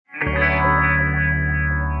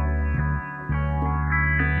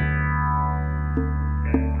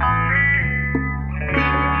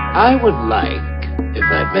I would like, if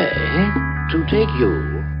I may, to take you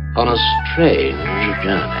on a strange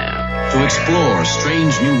journey. To explore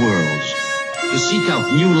strange new worlds, to seek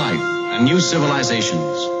out new life and new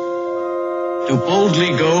civilizations, to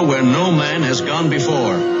boldly go where no man has gone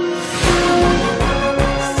before.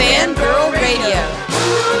 Fangirl Radio.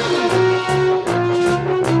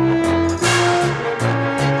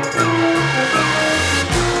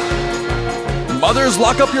 Mothers,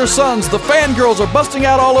 lock up your sons. The fangirls are busting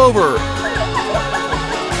out all over.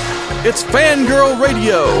 It's Fangirl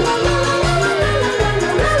Radio.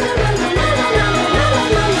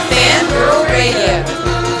 Fangirl Radio.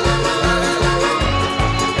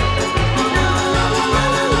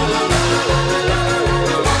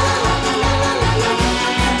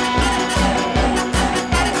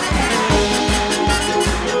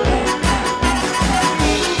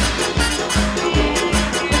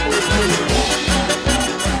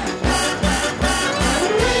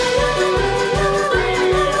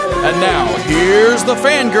 And now, here's the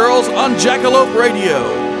Fangirls on Jackalope Radio.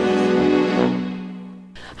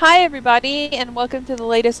 Hi, everybody, and welcome to the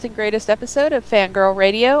latest and greatest episode of Fangirl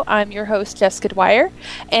Radio. I'm your host, Jessica Dwyer,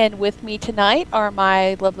 and with me tonight are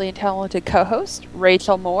my lovely and talented co-host,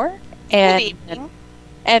 Rachel Moore, and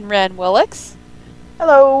Ren Willix.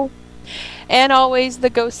 Hello. And always the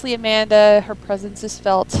ghostly Amanda. Her presence is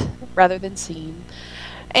felt rather than seen.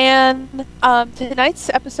 And tonight's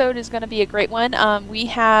episode is going to be a great one. We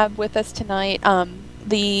have with us tonight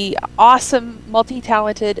the awesome,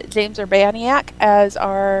 multi-talented James Urbaniak as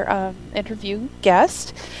our interview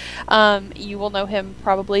guest. You will know him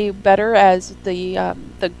probably better as the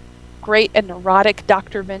great and neurotic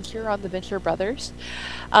Dr. Venture on the Venture Brothers.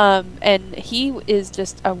 And he is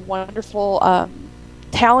just a wonderful,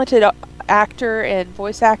 talented actor and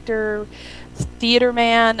voice actor, theater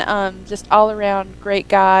man, just all around great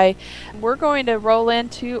guy. We're going to roll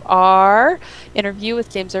into our interview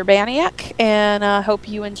with James Urbaniak, and I hope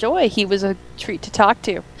you enjoy. He was a treat to talk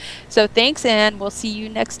to. So thanks, and we'll see you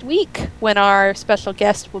next week when our special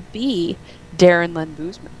guest will be Darren Lynn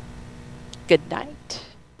Boozman. Good night.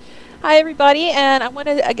 Hi, everybody, and I want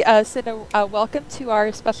to send a welcome to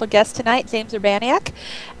our special guest tonight, James Urbaniak.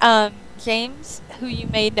 James, who you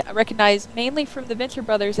may recognize mainly from the Venture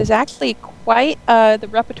Brothers, is actually quite the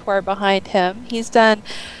repertoire behind him. He's done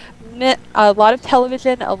a lot of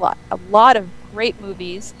television, a lot of great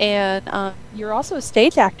movies, and you're also a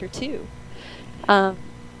stage actor too.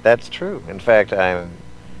 That's true. In fact, I'm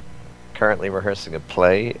currently rehearsing a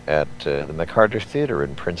play at the McCarter Theater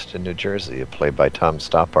in Princeton, New Jersey, a play by Tom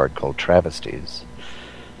Stoppard called Travesties.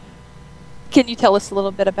 Can you tell us a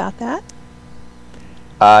little bit about that?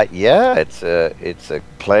 Yeah, it's a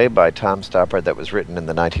play by Tom Stoppard that was written in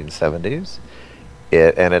the 1970s,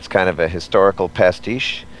 and it's kind of a historical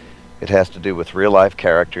pastiche. It has to do with real-life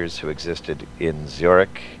characters who existed in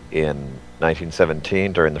Zurich in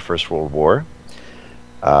 1917 during the First World War,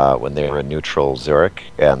 when they were in neutral Zurich,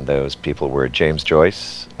 and those people were James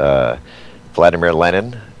Joyce, Vladimir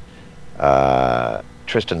Lenin,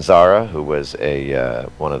 Tristan Tzara, who was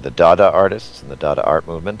one of the Dada artists in the Dada art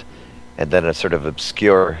movement, and then a sort of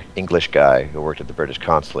obscure English guy who worked at the British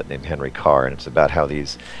consulate named Henry Carr. And it's about how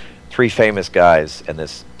these three famous guys and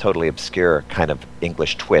this totally obscure kind of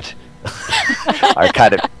English twit are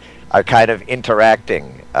kind of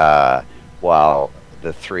interacting while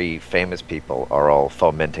the three famous people are all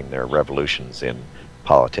fomenting their revolutions in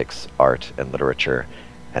politics, art, and literature.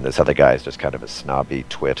 And this other guy is just kind of a snobby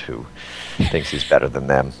twit who thinks he's better than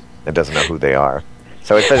them and doesn't know who they are.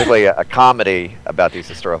 So it's basically a comedy about these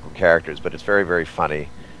historical characters, but it's very, very funny,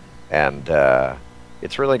 and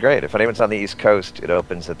it's really great. If anyone's on the East Coast, it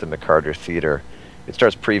opens at the McCarter Theater. It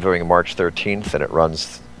starts previewing March 13th, and it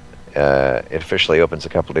runs. It officially opens a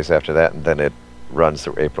couple of days after that, and then it runs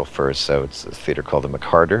through April 1st. So it's a theater called the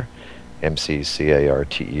McCarter,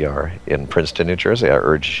 McCarter, in Princeton, New Jersey. I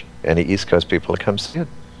urge any East Coast people to come see it.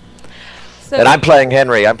 So and I'm playing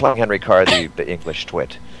Henry. I'm playing Henry Carr, the English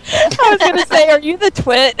twit. I was going to say, are you the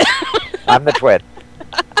twit? I'm the twit.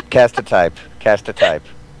 Cast a type.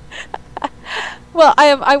 Well,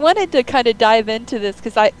 I wanted to kind of dive into this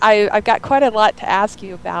because I've got quite a lot to ask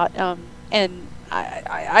you about, and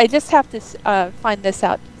I just have to find this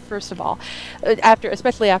out first of all,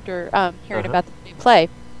 especially after hearing about the new play.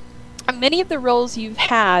 Many of the roles you've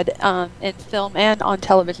had in film and on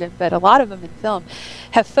television, but a lot of them in film,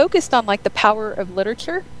 have focused on like the power of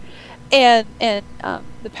literature and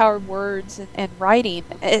the power of words and writing.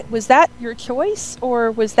 Was that your choice,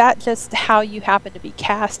 or was that just how you happened to be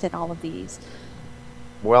cast in all of these?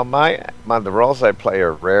 Well, the roles I play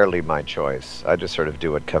are rarely my choice. I just sort of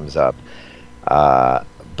do what comes up. But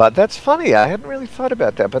But that's funny. I hadn't really thought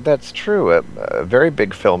about that, but that's true. A very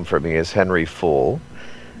big film for me is Henry Fool,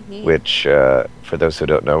 which, for those who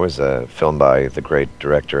don't know, is a film by the great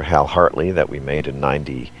director Hal Hartley that we made in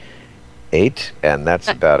 '98, and that's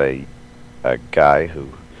about a guy who,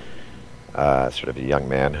 sort of a young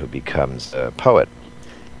man who becomes a poet.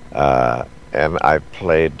 And I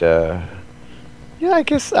played, I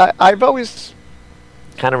guess I've always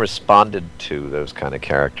kind of responded to those kind of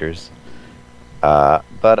characters.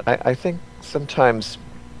 But I think sometimes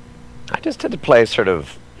I just tend to play sort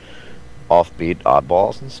of offbeat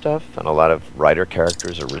oddballs and stuff, and a lot of writer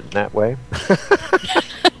characters are written that way.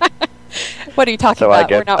 What are you talking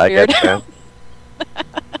about? We're not weird.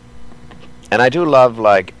 And I do love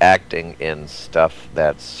like acting in stuff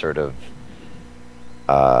that's sort of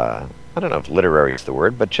I don't know if literary is the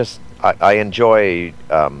word, but just I enjoy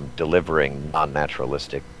delivering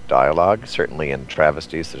non-naturalistic dialogue. Certainly in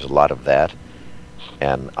travesties, there's a lot of that.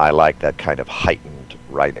 And I like that kind of heightened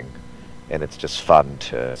writing. And it's just fun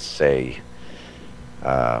to say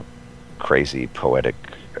crazy, poetic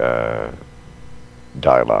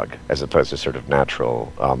dialogue, as opposed to sort of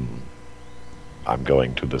natural, I'm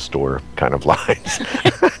going to the store kind of lines.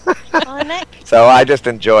 So I just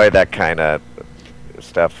enjoy that kind of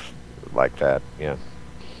stuff like that, yeah.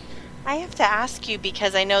 I have to ask you,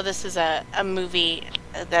 because I know this is a movie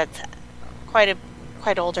that's quite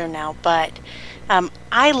older now, but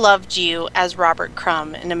I loved you as Robert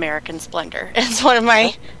Crumb in American Splendor. It's one of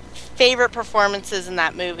my favorite performances in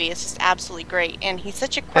that movie. It's just absolutely great, and he's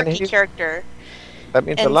such a quirky character. That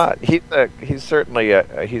means a lot. He's certainly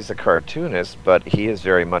he's a cartoonist, but he is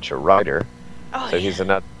very much a writer. He's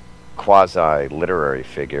a quasi-literary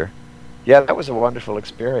figure. Yeah, that was a wonderful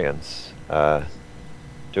experience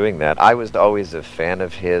doing that. I was always a fan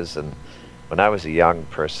of his, and when I was a young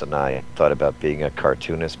person, I thought about being a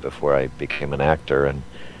cartoonist before I became an actor,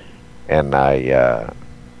 and I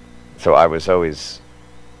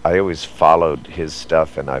always followed his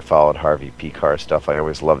stuff, and I followed Harvey P. Carr stuff. I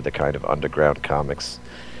always loved the kind of underground comics.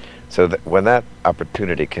 So when that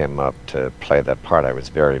opportunity came up to play that part, I was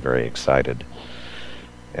very, very excited,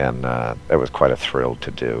 and that was quite a thrill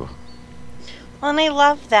to do. Well, and I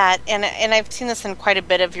love that, and I've seen this in quite a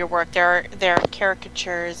bit of your work. There are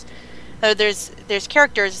caricatures. There's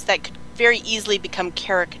characters that could very easily become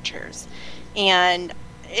caricatures, and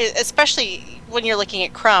especially when you're looking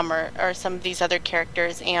at Crumb or some of these other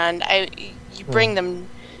characters, and you bring them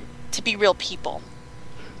to be real people.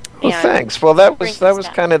 Well, thanks. Well, that was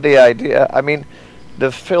kind of the idea. I mean, the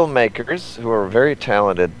filmmakers, who are a very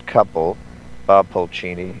talented couple, Bob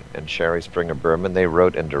Pulcini and Sherry Springer Berman, they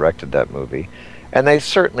wrote and directed that movie, and they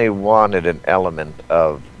certainly wanted an element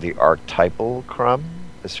of the archetypal Crumb,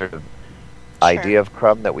 the sort of idea of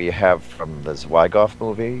Crumb that we have from the Zwigoff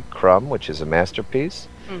movie, Crumb, which is a masterpiece.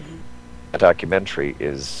 Mm-hmm. The documentary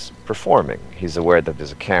is performing. He's aware that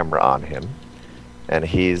there's a camera on him, and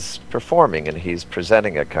he's performing, and he's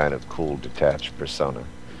presenting a kind of cool, detached persona.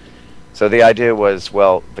 So the idea was,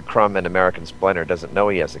 well, the Crumb in American Splendor doesn't know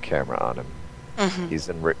he has a camera on him.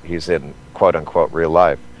 Mm-hmm. He's in quote-unquote real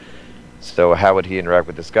life. So how would he interact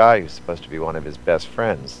with this guy who's supposed to be one of his best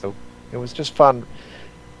friends? So it was just fun,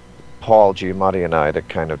 Paul Giamatti and I, to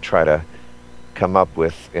kind of try to come up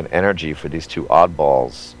with an energy for these two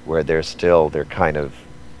oddballs where they're kind of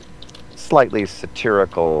slightly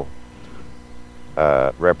satirical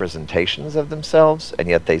representations of themselves, and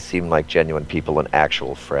yet they seem like genuine people and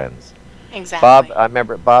actual friends. Exactly. I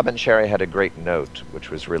remember Bob and Sherry had a great note, which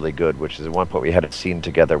was really good, which is at one point we had a scene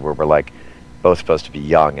together where we're like both supposed to be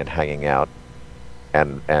young and hanging out,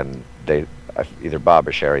 and they, either Bob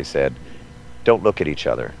or Sherry said, don't look at each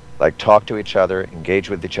other. Like, talk to each other, engage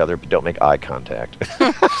with each other, but don't make eye contact.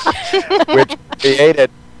 Which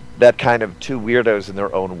created that kind of two weirdos in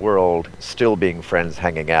their own world still being friends,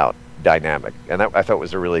 hanging out dynamic. And that I thought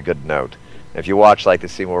was a really good note. If you watch like the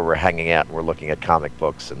scene where we're hanging out and we're looking at comic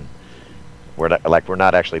books, and we're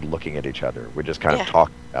not actually looking at each other. We're just kind of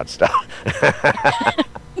talking about stuff.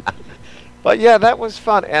 But yeah, that was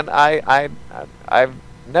fun. And I've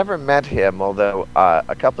never met him, although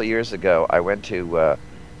a couple of years ago I went to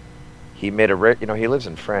he made a rare, he lives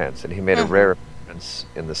in France, and he made a rare appearance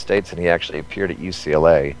in the States, and he actually appeared at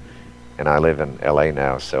UCLA, and I live in LA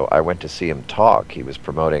now, so I went to see him talk. He was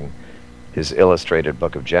promoting his illustrated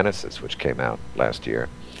book of Genesis, which came out last year.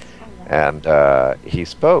 And he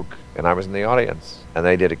spoke, and I was in the audience, and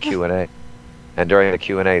they did a Q&A. And during the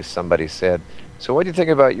Q&A, somebody said, so what do you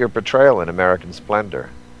think about your portrayal in American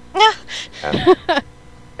Splendor?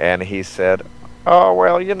 And he said, oh,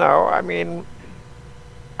 well, I mean,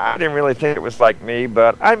 I didn't really think it was like me,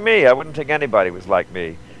 but I'm me. I wouldn't think anybody was like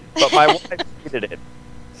me. But my wife hated it.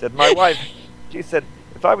 said, my wife, she said,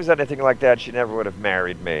 if I was anything like that, she never would have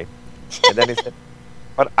married me. And then he said,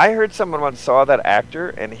 but I heard someone once saw that actor,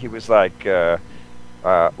 and he was like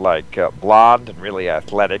blonde and really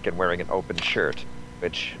athletic and wearing an open shirt,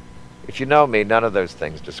 which, if you know me, none of those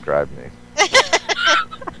things describe me.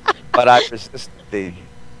 But I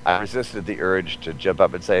resisted the urge to jump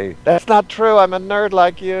up and say, that's not true, I'm a nerd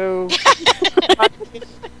like you.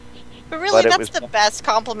 But really, that's the best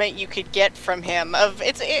compliment you could get from him.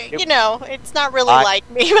 It's not really like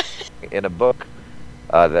me. In a book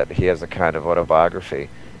that he has a kind of autobiography,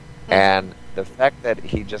 and the fact that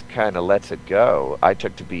he just kind of lets it go, I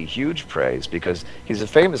took to be huge praise, because he's a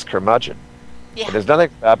famous curmudgeon. Yeah. And there's nothing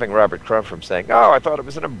stopping Robert Crumb from saying, "Oh, I thought it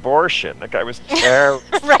was an abortion. That guy was terrible."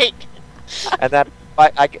 Right. And that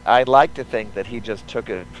I like to think that he just took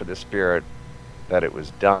it for the spirit that it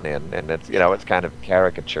was done in, and it's it's kind of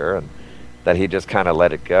caricature, and that he just kind of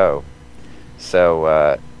let it go. So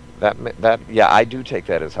I do take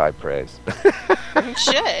that as high praise. You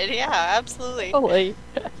should, yeah, absolutely. Totally.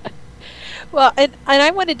 Well, and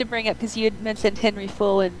I wanted to bring up, because you had mentioned Henry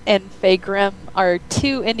Fool and Faye Grimm are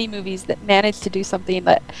two indie movies that managed to do something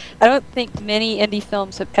that I don't think many indie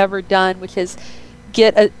films have ever done, which is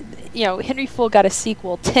Henry Fool got a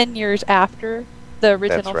sequel 10 years after the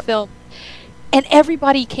original film, and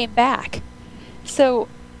everybody came back. So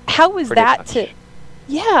how was that to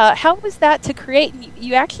create?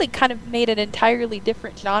 You actually kind of made an entirely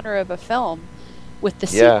different genre of a film with the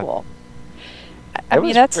sequel. It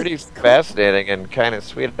was pretty fascinating and kind of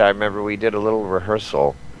sweet. I remember we did a little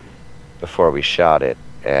rehearsal before we shot it,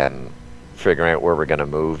 and figuring out where we're going to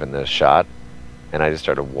move in the shot, and I just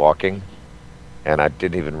started walking, and I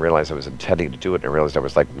didn't even realize I was intending to do it, and I realized I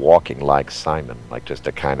was like walking like Simon, like just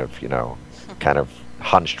a kind of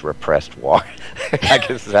hunched, repressed walk. I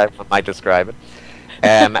guess that might describe it.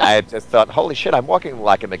 And I just thought, holy shit, I'm walking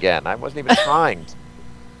like him again. I wasn't even trying.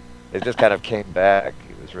 It just kind of came back.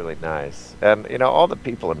 It was really nice. And, all the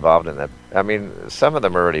people involved in that, I mean, some of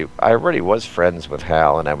them I already was friends with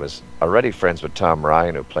Hal, and I was already friends with Tom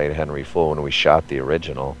Ryan, who played Henry Fool when we shot the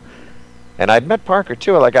original. And I'd met Parker,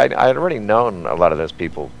 too. Like, I'd already known a lot of those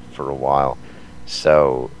people for a while.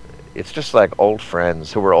 So it's just like old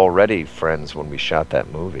friends who were already friends when we shot that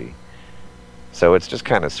movie. So it's just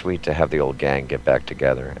kind of sweet to have the old gang get back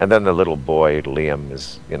together. And then the little boy, Liam,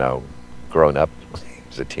 is, grown up.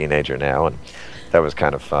 He's a teenager now, and that was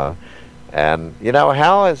kind of fun. And,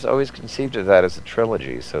 Hal has always conceived of that as a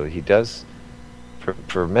trilogy. So he does,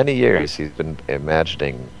 for many years, he's been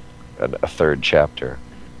imagining a third chapter.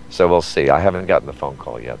 So we'll see. I haven't gotten the phone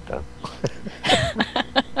call yet, though.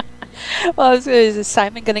 Well, is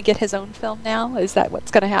Simon going to get his own film now? Is that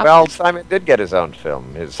what's going to happen? Well, Simon did get his own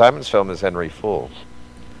film. Simon's film is Henry Fool.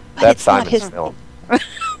 That's Simon's film.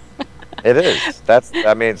 It is.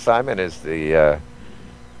 Simon is the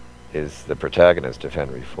protagonist of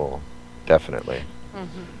Henry Fool, definitely.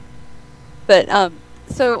 Mm-hmm. But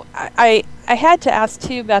so I had to ask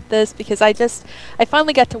too about this, because I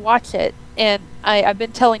finally got to watch it, and I've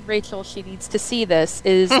been telling Rachel she needs to see this.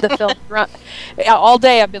 Is the film all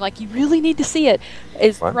day? I've been like, you really need to see it.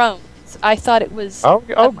 Is Thrones? I thought it was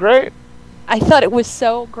great. I thought it was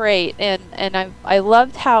so great, and I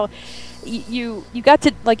loved how you got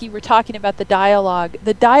to, like, you were talking about the dialogue.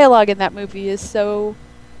 The dialogue in that movie is so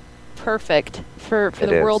perfect for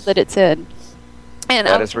the world that it's in. And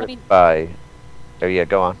that is written by. Oh yeah,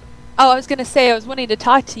 go on. Oh, I was going to say, I was wanting to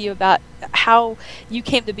talk to you about how you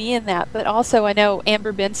came to be in that, but also I know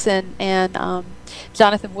Amber Benson and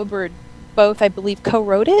Jonathan Woodward both, I believe,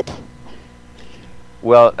 co-wrote it?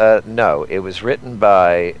 Well, no. It was written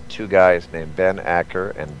by two guys named Ben Acker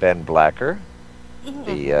and Ben Blacker,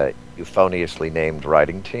 the euphoniously named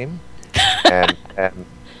writing team. and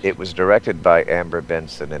it was directed by Amber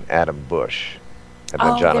Benson and Adam Bush. And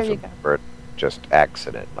then Jonathan Woodward just acts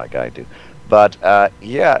in it like I do. But,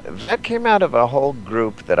 that came out of a whole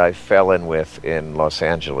group that I fell in with in Los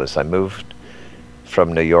Angeles. I moved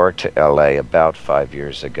from New York to L.A. about 5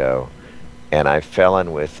 years ago, and I fell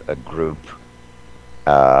in with a group.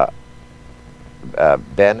 Ben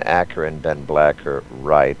Acker and Ben Blacker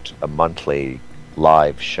write a monthly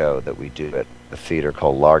live show that we do at the theater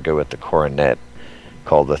called Largo at the Coronet,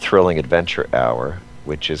 called The Thrilling Adventure Hour,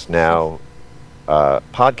 which is now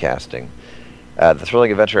podcasting. The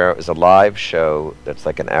Thrilling Adventure Hour is a live show that's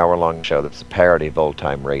like an hour-long show that's a parody of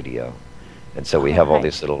old-time radio. And so we have all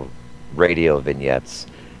these little radio vignettes,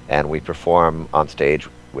 and we perform on stage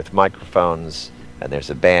with microphones, and there's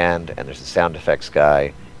a band, and there's a sound effects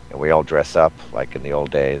guy, and we all dress up like in the old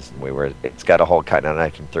days. And it's got a whole kind of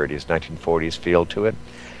 1930s, 1940s feel to it.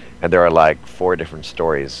 And there are like 4 different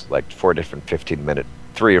stories, like 4 different 15-minute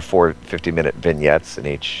 3 or 4 50-minute vignettes in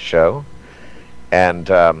each show, and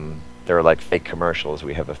they're like fake commercials.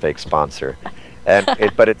 We have a fake sponsor, and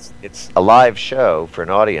but it's a live show for an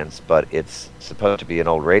audience, but it's supposed to be an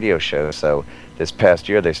old radio show. So this past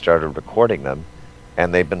year they started recording them,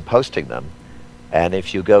 and they've been posting them. And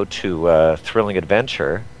if you go to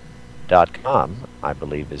thrillingadventure.com, I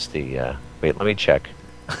believe is the wait, let me check.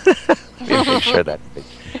 Make sure that's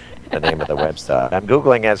the name of the website. I'm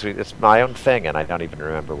Googling it's my own thing, and I don't even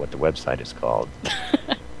remember what the website is called.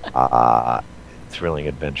 Thrilling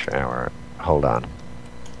Adventure Hour. Hold on.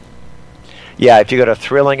 Yeah, if you go to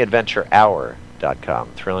thrillingadventurehour.com,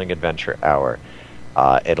 Thrilling Adventure Hour,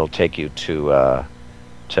 it'll take you to a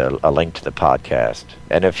link to the podcast.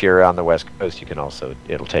 And if you're on the West Coast,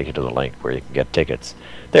 it'll take you to the link where you can get tickets.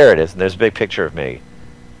 There it is, and there's a big picture of me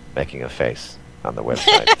making a face on the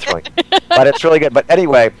website. But it's really good. But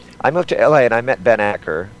anyway, I moved to LA and I met Ben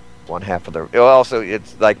Acker, one half of the... Also,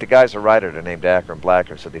 it's like the guys who write it are named Acker and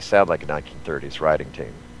Blacker, so they sound like a 1930s writing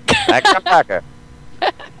team. Acker and Blacker.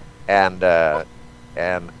 And I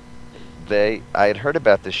had heard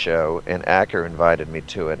about this show, and Acker invited me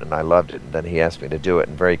to it, and I loved it. And then he asked me to do it,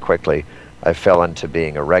 and very quickly I fell into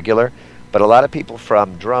being a regular. But a lot of people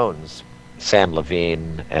from Drones, Sam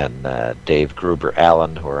Levine and Dave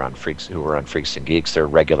Gruber-Allen, who were on Freaks and Geeks, they're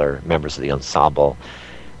regular members of the ensemble,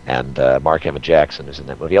 and Mark Emmett Jackson is in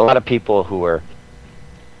that movie. A lot of people who were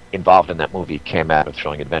involved in that movie came out of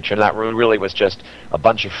Thrilling Adventure, and that really was just a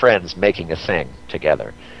bunch of friends making a thing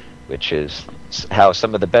together, which is how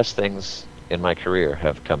some of the best things in my career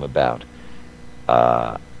have come about.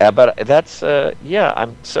 But that's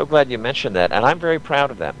I'm so glad you mentioned that, and I'm very proud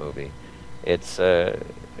of that movie. It's I'm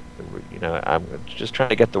just trying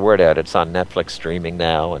to get the word out. It's on Netflix streaming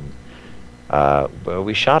now, and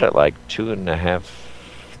we shot it like 2.5,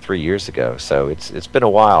 3 years ago. So it's been a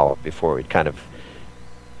while before it kind of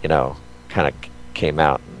came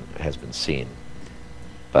out and has been seen.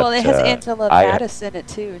 But, well, it has Angela Battis in it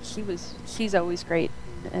too, and she's always great.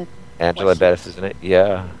 And Angela Battis is in it.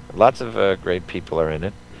 Yeah, lots of great people are in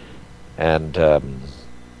it, and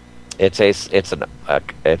it's an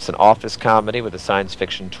office comedy with a science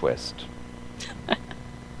fiction twist.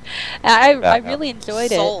 I really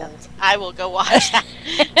enjoyed Sold. it. I will go watch that.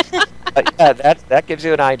 Yeah, that gives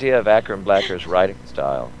you an idea of Acker and Blacker's writing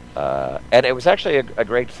style, and it was actually a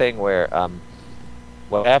great thing where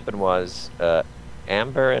what happened was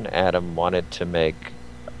Amber and Adam wanted to make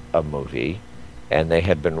a movie, and they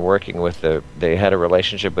had been working with they had a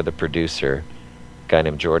relationship with a producer, a guy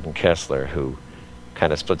named Jordan Kessler, who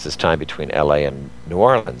kind of splits his time between LA and New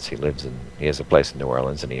Orleans. He has a place in New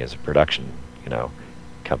Orleans, and he has a production,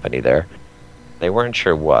 company there. They weren't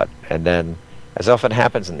sure what, and then, as often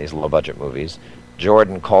happens in these low-budget movies,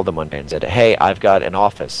 Jordan called them one day and said, "Hey, I've got an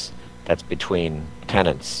office that's between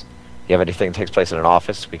tenants. You have anything that takes place in an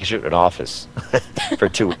office? We can shoot in an office for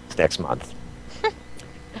 2 weeks next month."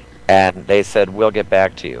 And they said, "We'll get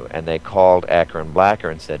back to you." And they called Acker and Blacker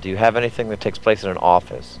and said, "Do you have anything that takes place in an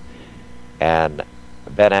office?" And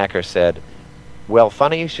Ben Acker said, "Well,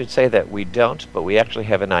 funny you should say that. We don't, but we actually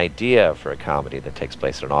have an idea for a comedy that takes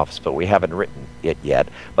place in an office, but we haven't written it yet.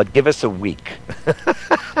 But give us a week."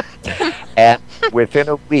 And within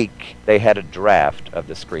a week, they had a draft of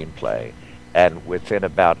the screenplay. And within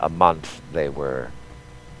about a month, they were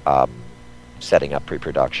setting up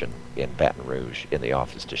pre-production in Baton Rouge in the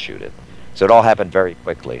office to shoot it. So it all happened very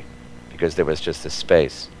quickly because there was just this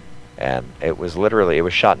space. And it was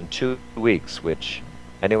shot in 2 weeks, which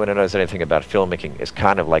anyone who knows anything about filmmaking is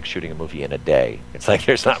kind of like shooting a movie in a day. It's like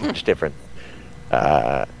there's not much difference.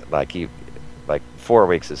 Like 4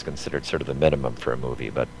 weeks is considered sort of the minimum for a movie,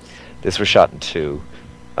 but this was shot in 2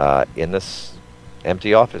 in this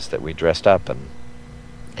empty office that we dressed up, and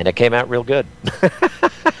it came out real good.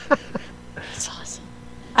 That's awesome.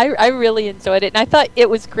 I really enjoyed it, and I thought it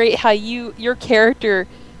was great how your character,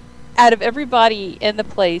 out of everybody in the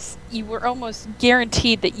place, you were almost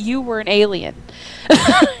guaranteed that you were an alien.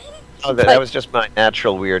 Oh, that was just my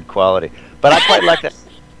natural weird quality. But I quite like that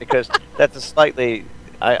because that's a slightly...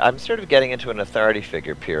 I'm sort of getting into an authority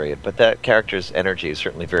figure period, but that character's energy is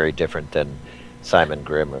certainly very different than Simon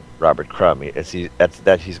Grimm or Robert Crumb.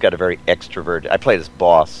 He's got a very extrovert... I play this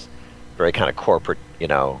boss, very kind of corporate,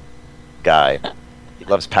 guy. He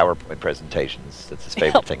loves PowerPoint presentations. That's his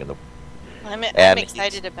favorite thing in the world. I'm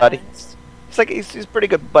excited about it. He's pretty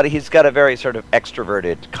good, but he's got a very sort of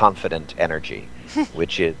extroverted, confident energy,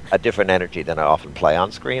 which is a different energy than I often play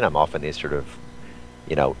on screen. I'm often these sort of,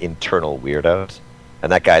 internal weirdos.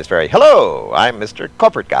 And that guy's very, "Hello, I'm Mr.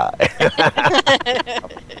 Corporate Guy."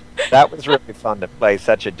 That was really fun to play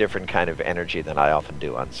such a different kind of energy than I often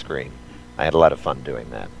do on screen. I had a lot of fun doing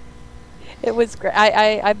that. It was great.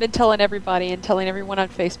 I've been telling everybody and telling everyone on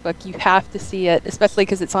Facebook, you have to see it, especially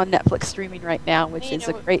because it's on Netflix streaming right now, which is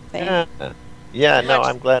a great thing. Yeah, no,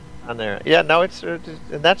 I'm glad it's on there. Yeah, no, and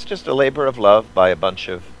that's just a labor of love by a bunch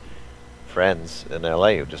of friends in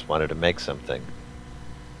LA who just wanted to make something.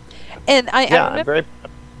 And I I'm remember, very.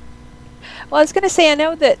 well, I was going to say, I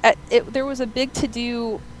know that there was a big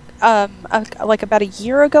to-do, like about a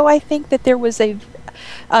year ago, I think, that there was the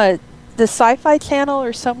Sci-Fi Channel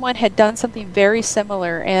or someone had done something very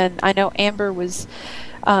similar, and I know Amber was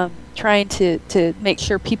trying to make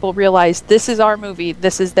sure people realized this is our movie,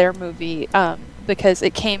 this is their movie, because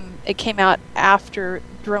it came out after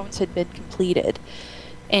Drones had been completed.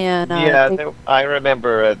 And I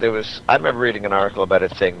remember I remember reading an article about a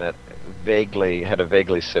thing that had a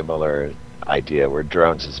vaguely similar idea, where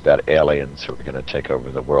drones is about aliens who are going to take over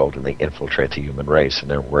the world and they infiltrate the human race, and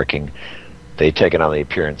they take it on the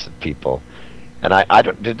appearance of people. And I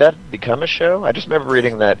don't, did that become a show? I just remember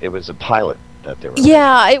reading that it was a pilot that they were making.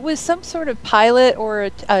 It was some sort of pilot or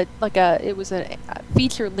it was a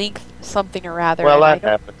feature length something or other. Well, that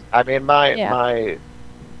happened. I mean,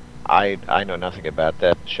 I know nothing about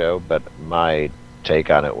that show, but my take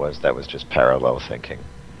on it was that was just parallel thinking.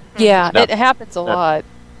 Yeah, it happens a lot.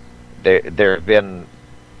 There's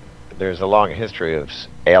a long history of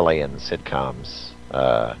alien sitcoms,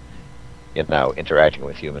 interacting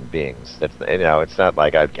with human beings. It's not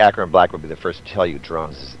like Ackerman Black would be the first to tell you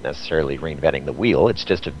drones isn't necessarily reinventing the wheel. It's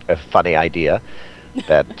just a funny idea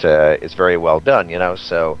that is very well done.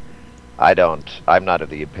 So I'm not of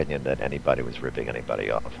the opinion that anybody was ripping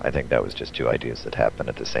anybody off. I think that was just two ideas that happened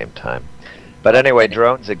at the same time. But anyway,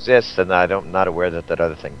 drones exist, and I'm not aware that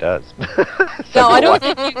other thing does. No, I don't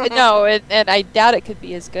think you could. No, and I doubt it could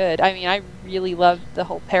be as good. I mean, I really loved the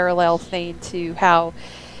whole parallel thing to how,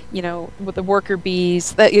 with the worker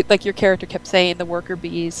bees, like your character kept saying, the worker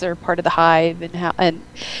bees are part of the hive, and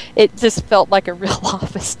it just felt like a real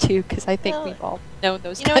office too, because I think we've all known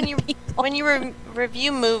those kind of people. When you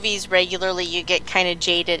review movies regularly, you get kind of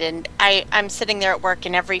jaded, and I'm sitting there at work,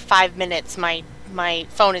 and every 5 minutes my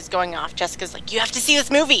phone is going off. Jessica's like, you have to see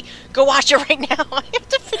this movie. Go watch it right now. I have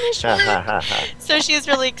to finish work. So she's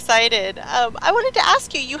really excited. I wanted to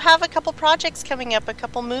ask you, you have a couple projects coming up, a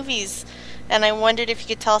couple movies, and I wondered if you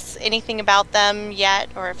could tell us anything about them yet,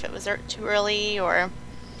 or if it was too early, or...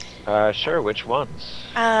 Sure, which ones?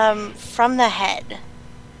 From the Head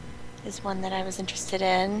is one that I was interested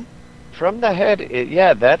in. From the Head,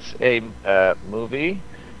 that's a movie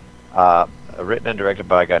written and directed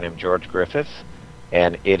by a guy named George Griffith,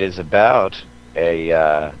 and it is about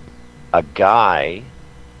a guy.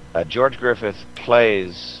 George Griffith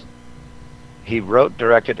he wrote,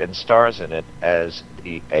 directed, and stars in it as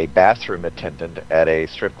a bathroom attendant at a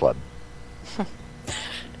strip club.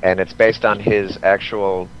 And it's based on his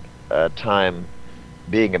actual time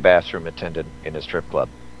being a bathroom attendant in a strip club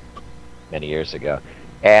many years ago.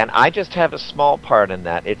 And I just have a small part in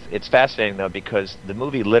that. It's fascinating, though, because the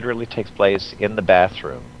movie literally takes place in the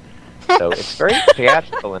bathroom. So it's very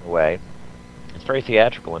theatrical in a way. It's very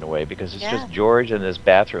theatrical in a way because it's just George in this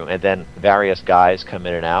bathroom, and then various guys come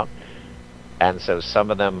in and out. And so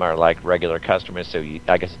some of them are like regular customers, so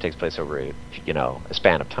I guess it takes place over a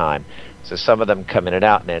span of time. So some of them come in and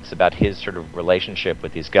out, and it's about his sort of relationship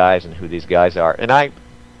with these guys and who these guys are. And I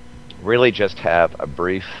really just have a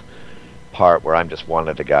brief part where I'm just one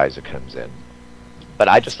of the guys who comes in. But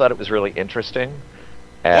I just thought it was really interesting,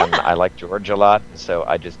 and I like George a lot, so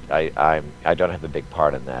I don't have a big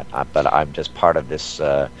part in that, but I'm just part of this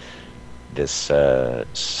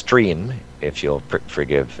stream, if you'll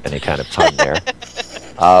forgive any kind of pun there,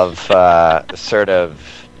 of sort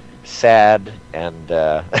of sad and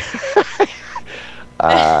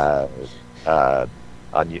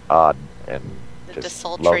odd and just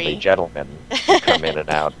lovely gentlemen who come in and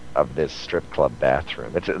out of this strip club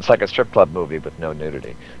bathroom. It's like a strip club movie with no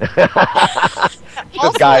nudity.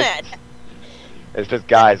 It's just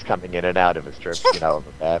guys coming in and out of a of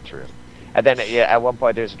a bathroom. And then, at one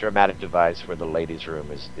point, there's a dramatic device where the ladies' room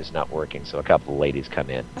is not working, so a couple of ladies come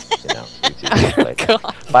in.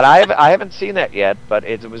 But I haven't seen that yet. But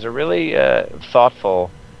it was a really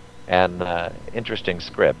thoughtful and interesting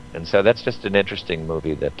script, and so that's just an interesting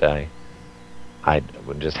movie that I'm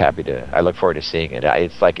just happy to. I look forward to seeing it.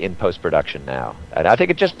 It's like in post-production now, and I think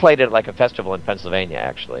it just played at like a festival in Pennsylvania,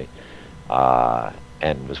 actually,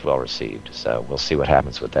 and was well received. So we'll see what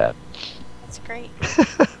happens with that. That's great.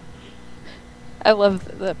 I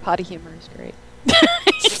love the potty humor. Is great.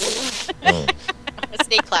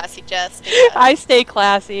 Stay classy, Jess. I stay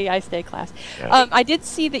classy. Yeah. I did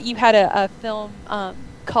see that you had a film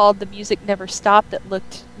called The Music Never Stopped that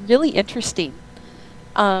looked really interesting.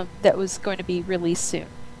 That was going to be released soon.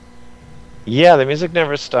 Yeah, The Music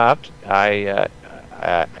Never Stopped.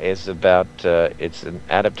 Is about it's an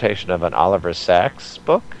adaptation of an Oliver Sacks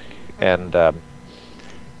book, and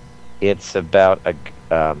it's about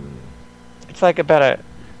it's like about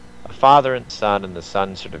a father and son, and the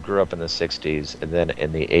son sort of grew up in the 60s, and then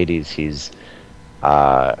in the 80s he's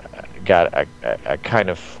got a kind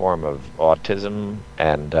of form of autism,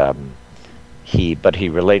 and he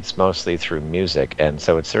relates mostly through music, and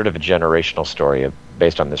so it's sort of a generational story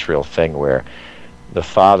based on this real thing where the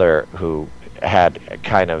father, who had a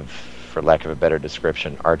kind of, for lack of a better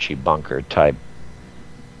description, Archie Bunker type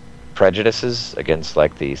prejudices against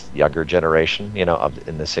like the younger generation, in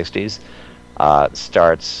the 60s,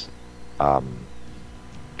 starts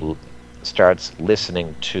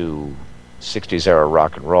listening to 60s era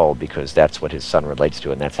rock and roll because that's what his son relates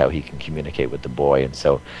to, and that's how he can communicate with the boy. And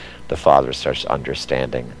so the father starts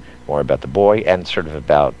understanding more about the boy and sort of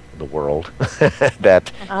about the world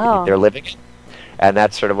that they're living in. And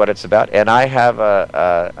that's sort of what it's about. And I have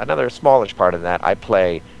another smallish part in that. I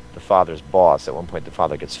play the father's boss. At one point, the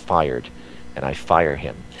father gets fired, and I fire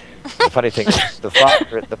him. The funny thing is, the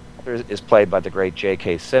father is played by the great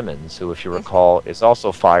J.K. Simmons, who, if you recall, is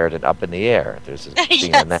also fired and up in the air. There's a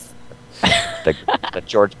scene in that that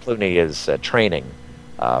George Clooney is training,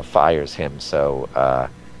 fires him.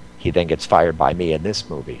 So he then gets fired by me in this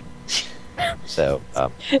movie. So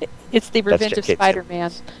it's the Revenge of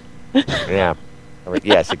Spider-Man. Yeah.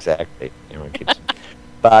 Yes, exactly. Everyone keeps.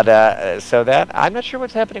 But so that I'm not sure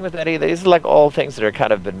what's happening with that either. These are like all things that are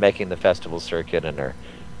kind of been making the festival circuit and are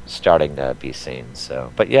starting to be seen.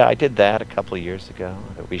 So, but yeah, I did that a couple of years ago.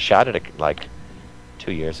 We shot it like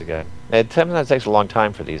 2 years ago. It sometimes takes a long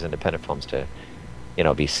time for these independent films to,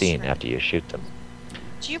 be seen after you shoot them.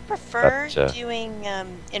 Do you prefer doing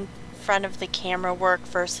in front of the camera work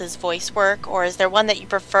versus voice work, or is there one that you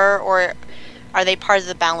prefer, or are they part of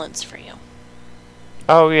the balance for you?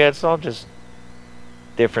 Oh yeah, it's all just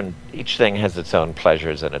different. Each thing has its own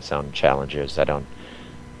pleasures and its own challenges. I don't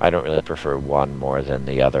really prefer one more than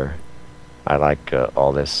the other. I like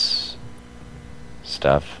all this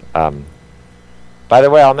stuff. By the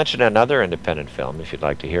way, I'll mention another independent film if you'd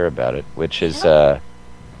like to hear about it, which is a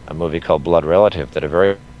movie called Blood Relative that I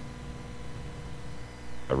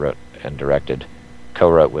wrote and directed,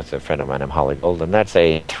 co-wrote with a friend of mine named Holly Gold, and that's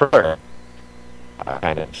a thriller.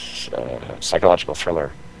 Kind of psychological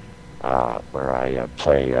thriller where I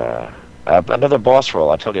play another boss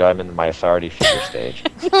role. I told you I'm in my authority figure stage.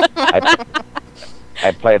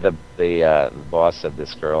 I play the boss of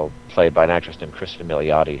this girl, played by an actress named Kristen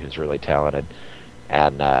Milioti, who's really talented,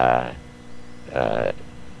 and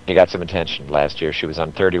she got some attention last year. She was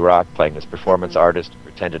on 30 Rock playing this performance artist who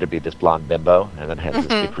pretended to be this blonde bimbo, and then had this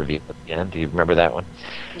big reveal at the end. Do you remember that one?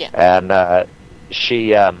 Yeah. And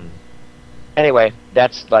she. Anyway,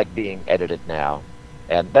 that's like being edited now,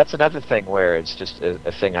 and that's another thing where it's just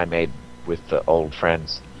a thing I made with the old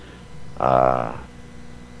friends,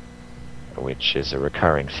 which is a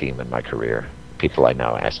recurring theme in my career. People I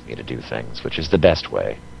know ask me to do things, which is the best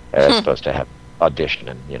way, as opposed to have audition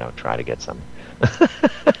and try to get some.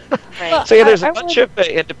 Right. So yeah, there's a bunch of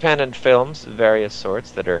independent films of various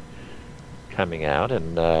sorts that are coming out,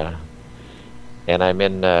 and I'm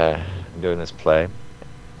in doing this play.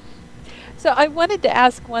 So I wanted to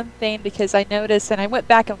ask one thing because I noticed, and I went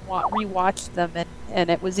back and rewatched them, and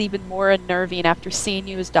it was even more unnerving after seeing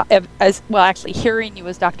you actually hearing you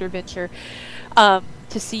as Dr. Venture, to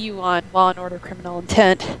see you on Law and Order: Criminal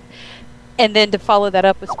Intent, and then to follow that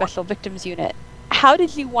up with Special Victims Unit. How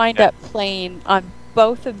did you wind up playing on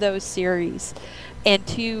both of those series, and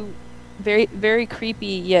two very, very creepy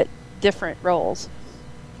yet different roles?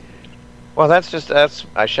 Well, I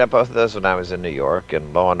shot both of those when I was in New York,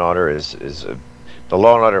 and Law and Order the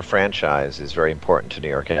Law and Order franchise is very important to New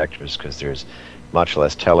York actors because there's much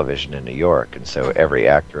less television in New York, and so every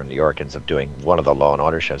actor in New York ends up doing one of the Law and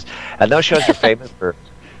Order shows. And those shows are famous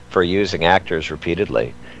for using actors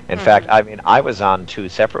repeatedly. In fact, I was on two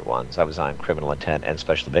separate ones. I was on Criminal Intent and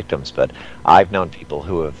Special Victims, but I've known people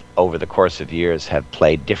who have, over the course of years, have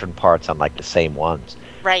played different parts on like the same ones.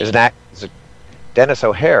 Right. There's Dennis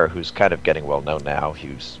O'Hare, who's kind of getting well known now.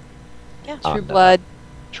 He's True Blood.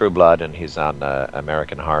 True Blood, and he's on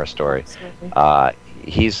American Horror Story.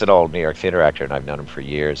 He's an old New York theater actor, and I've known him for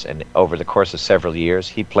years. And over the course of several years,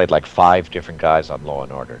 he played like 5 different guys on Law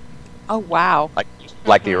and Order. Oh wow!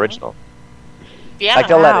 Like the original. Yeah. Like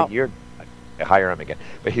they'll let a year hire him again.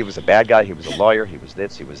 But he was a bad guy. He was a lawyer. He was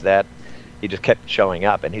this. He was that. He just kept showing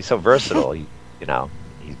up, and he's so versatile. He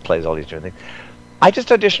plays all these different things. I just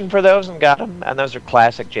auditioned for those and got them, and those are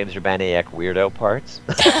classic James Urbaniak weirdo parts.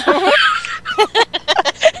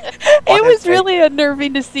 It was really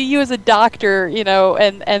unnerving to see you as a doctor, you know,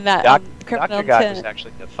 and that Dr. Guy was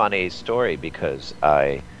actually a funny story because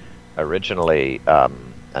I originally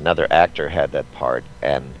another actor had that part,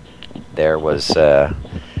 and there was for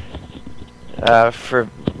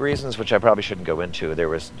reasons which I probably shouldn't go into, there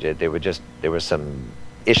were some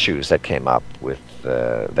issues that came up with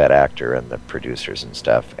that actor and the producers and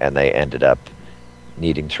stuff, and they ended up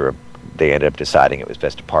deciding it was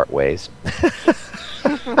best to part ways.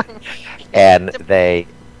 And they'd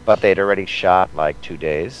already shot like 2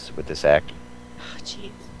 days with this actor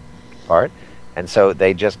part, and so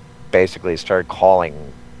they just basically started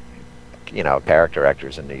calling, you know, character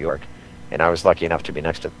actors in New York, and I was lucky enough to be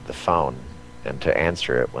next to the phone and to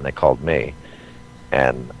answer it when they called me,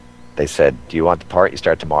 and they said, "Do you want the part? You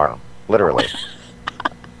start tomorrow," literally.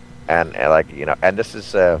 and like, you know, and this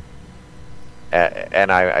is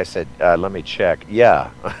and I said, "Let me check." Yeah,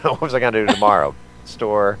 what was I going to do tomorrow?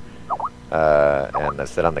 Store, and I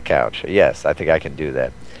sit on the couch. Yes, I think I can do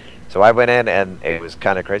that. So I went in, and it was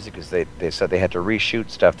kind of crazy because they said they had to reshoot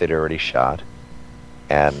stuff they'd already shot,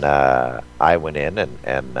 and I went in,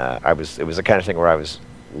 and it was the kind of thing where I was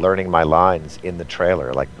learning my lines in the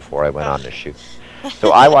trailer, like before I went on to shoot.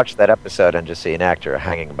 So I watched that episode and just see an actor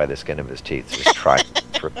hanging by the skin of his teeth, just trying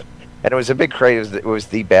through it. And it was a big crazy. It was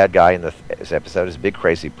the bad guy in this episode. It was a big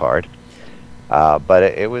crazy part. But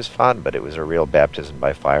it was fun, but it was a real baptism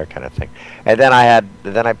by fire kind of thing. And then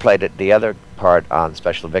I played the other part on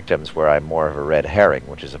Special Victims, where I'm more of a red herring,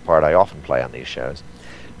 which is a part I often play on these shows.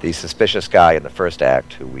 The suspicious guy in the first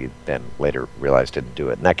act, who we then later realized didn't do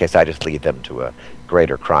it. In that case, I just lead them to a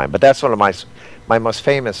greater crime. But that's one of my most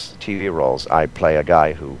famous TV roles. I play a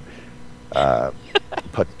guy who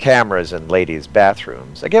put cameras in ladies'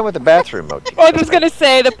 bathrooms, again with the bathroom motif. I was going to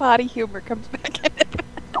say the potty humor comes back in it.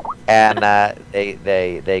 And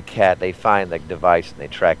they find the device, and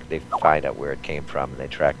they find out where it came from, and they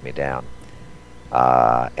track me down.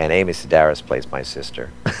 And Amy Sedaris plays my sister,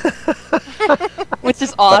 which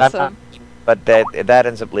is awesome. But that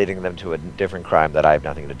ends up leading them to a different crime that I have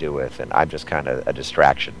nothing to do with, and I'm just kind of a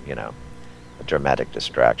distraction, you know, a dramatic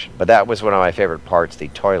distraction. But that was one of my favorite parts, the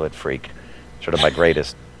toilet freak, sort of my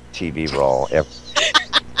greatest TV role ever.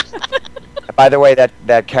 By the way,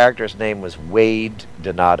 that character's name was Wade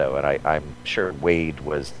Donato, and I'm sure Wade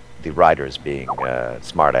was the writers being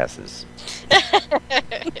smartasses.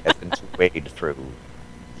 And to wade through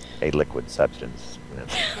a liquid substance.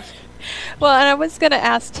 Well, and I was going to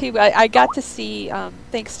ask, too, I got to see,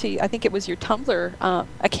 thanks to, I think it was your Tumblr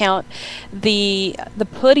account, the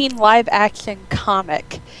Pudding live-action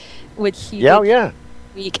comic, which you did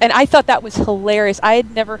week, and I thought that was hilarious. I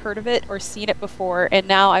had never heard of it or seen it before, and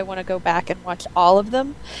now I want to go back and watch all of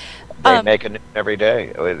them. They make it every day.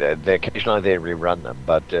 Occasionally they rerun them,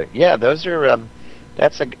 but yeah, those are.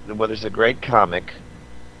 There's a great comic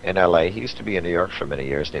in L.A. He used to be in New York for many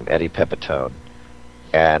years, named Eddie Pepitone,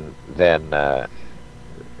 and then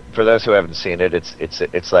for those who haven't seen it, it's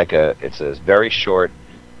a very short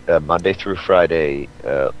Monday through Friday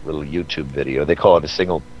little YouTube video. They call it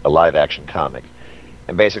a live action comic.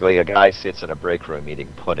 And basically, a guy sits in a break room eating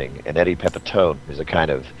pudding, and Eddie Pepitone, who's a kind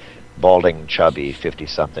of balding, chubby,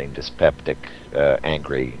 50-something, dyspeptic,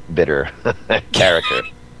 angry, bitter character,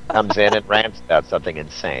 comes in and rants about something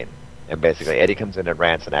insane. And basically, Eddie comes in and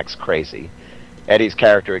rants and acts crazy. Eddie's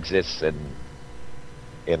character exists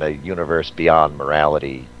in a universe beyond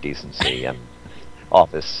morality, decency, and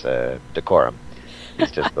office decorum.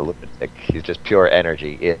 He's just a lunatic. He's just pure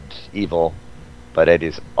energy, evil. But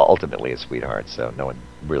Eddie's ultimately a sweetheart, so no one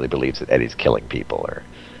really believes that Eddie's killing people or,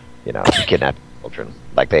 you know, kidnapping children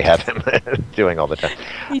like they have him doing all the time.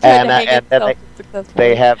 He tried to hang himself successfully.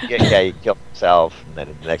 They have, he killed himself, and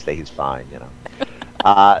then the next day he's fine, you know.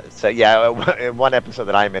 So yeah, in one episode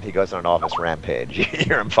that I'm in, he goes on an office rampage. You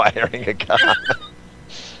hear him firing a gun.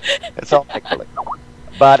 It's all make-believe.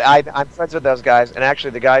 But I'm friends with those guys, and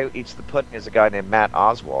actually the guy who eats the pudding is a guy named Matt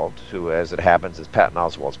Oswald, who, as it happens, is Patton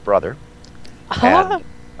Oswalt's brother.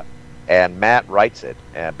 And Matt writes it,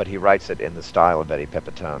 but he writes it in the style of Eddie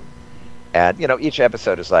Pepitone. And, you know, each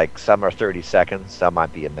episode is like, some are 30 seconds, some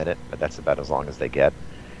might be a minute, but that's about as long as they get.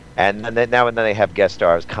 And then now and then they have guest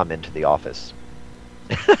stars come into the office.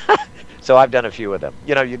 So I've done a few of them.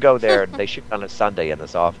 You know, you go there, and they shoot on a Sunday in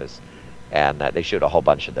this office, and they shoot a whole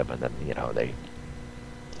bunch of them, and then, you know, they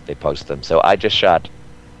post them. So I shot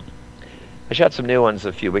some new ones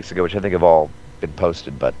a few weeks ago, which I think have all been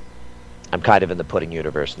posted, but I'm kind of in the pudding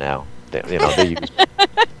universe now. They use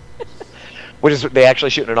Which is, they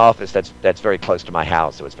actually shoot in an office that's very close to my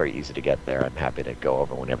house, so it's very easy to get there. I'm happy to go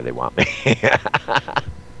over whenever they want me.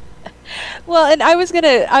 Well, and I was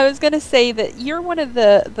gonna say that you're one of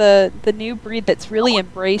the new breed that's really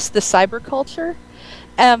embraced the cyber culture.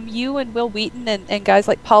 You and Will Wheaton and guys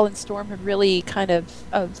like Paul and Storm have really kind of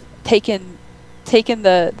taken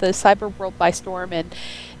the cyber world by storm and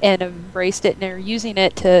embraced it, and are using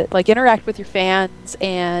it to like interact with your fans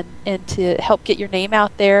and to help get your name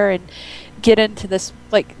out there and get into this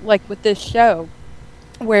like with this show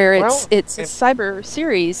where it's a cyber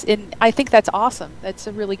series, and I think that's awesome. That's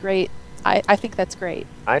a really great. I think that's great.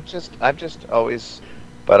 I've just always,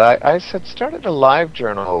 but I had started a live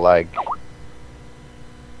journal like,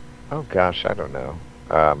 oh gosh, I don't know,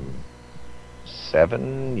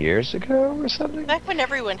 7 years ago or something. Back when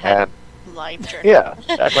everyone had live journal. Yeah,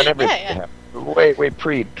 back when everyone had way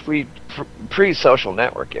pre social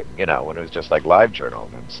networking, when it was just like live journal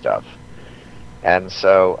and stuff. And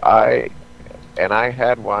so I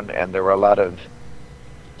had one, and there were a lot of,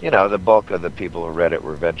 the bulk of the people who read it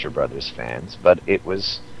were Venture Brothers fans, but it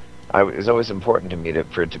was always important to me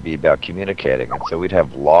for it to be about communicating, and so we'd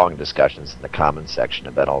have long discussions in the comments section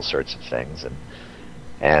about all sorts of things,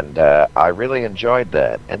 and I really enjoyed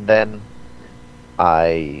that. And then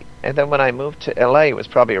when I moved to LA, it was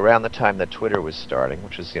probably around the time that Twitter was starting,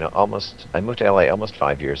 which was I moved to LA almost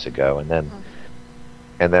 5 years ago, and then.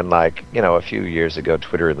 And then, a few years ago,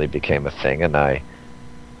 Twitter really became a thing, and I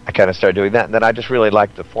kind of started doing that. And then I just really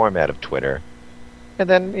liked the format of Twitter. And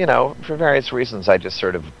then, for various reasons, I just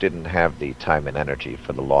sort of didn't have the time and energy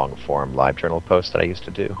for the long-form live journal posts that I used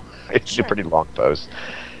to do. I used to do pretty long posts.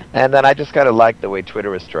 And then I just kind of liked the way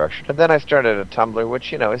Twitter was structured. And then I started a Tumblr,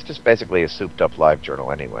 which, is just basically a souped-up live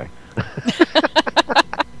journal anyway.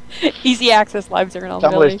 Easy access live journal,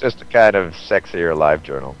 Tumblr really. is just a kind of sexier live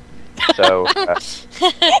journal. So,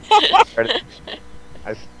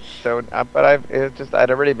 but I'd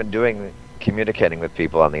already been communicating with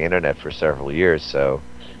people on the internet for several years, so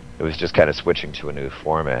it was just kind of switching to a new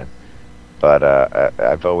format. But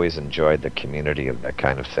I've always enjoyed the community of that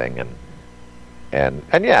kind of thing, and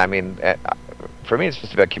yeah, I mean, for me, it's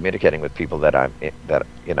just about communicating with people about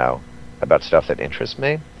stuff that interests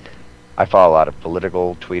me. I follow a lot of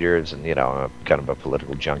political tweeters, and I'm kind of a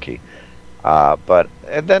political junkie. But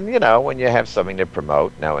then, when you have something to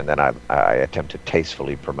promote, now and then I attempt to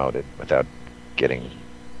tastefully promote it without getting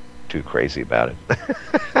too crazy about it.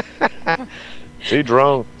 See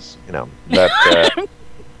drones, But,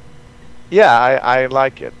 yeah, I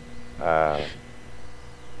like it. Well,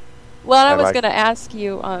 I was going to ask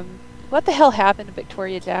you, what the hell happened to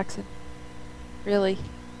Victoria Jackson? Really?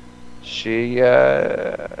 She,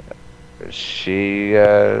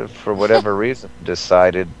 for whatever reason,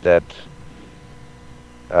 decided that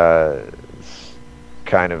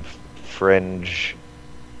kind of fringe,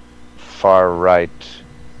 far-right,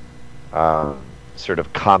 sort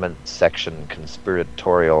of comment section,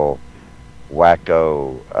 conspiratorial,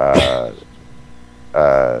 wacko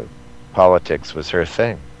politics was her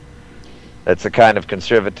thing. It's a kind of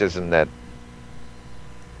conservatism that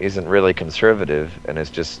isn't really conservative, and is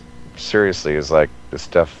just seriously is like this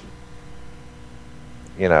stuff.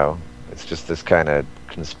 It's just this kind of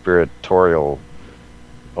conspiratorial,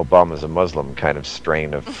 Obama's a Muslim kind of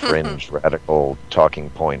strain of fringe, radical, talking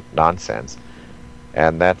point nonsense.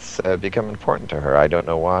 And that's become important to her. I don't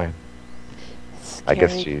know why. Scary. I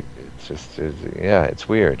guess it's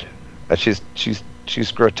weird.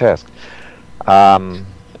 She's grotesque.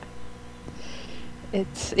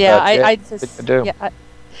 It's, yeah, I just... Yeah,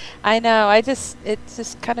 I know. It's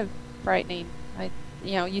just kind of frightening.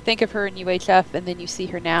 You think of her in UHF, and then you see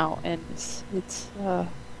her now, and it's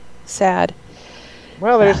sad.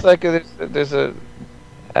 Well, there's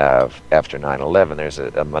after 9/11, there's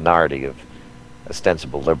a minority of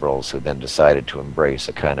ostensible liberals who then decided to embrace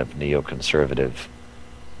a kind of neoconservative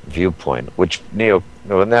viewpoint, which now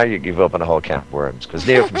you've opened a whole can of worms, because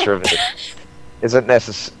neoconservative isn't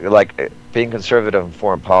necessarily, like, being conservative in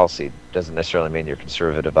foreign policy doesn't necessarily mean you're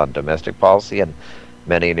conservative on domestic policy, and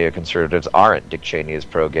many neoconservatives aren't. Dick Cheney is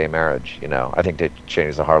pro-gay marriage, I think Dick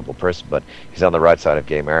Cheney's a horrible person, but he's on the right side of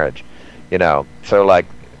gay marriage, so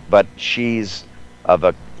but she's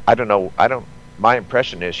my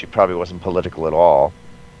impression is she probably wasn't political at all,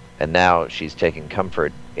 and now she's taking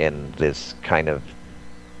comfort in this kind of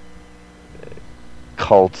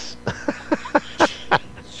cult,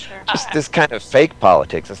 just this kind of fake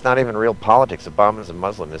politics. It's not even real politics. Obama's a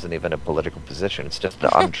Muslim isn't even a political position. It's just an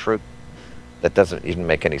untruth that doesn't even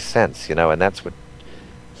make any sense, and that's what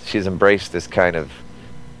she's embraced, this kind of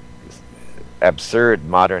absurd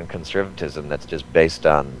modern conservatism that's just based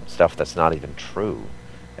on stuff that's not even true.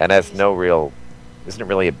 and has no real, isn't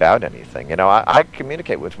really about anything. You know, I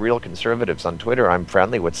communicate with real conservatives on Twitter. I'm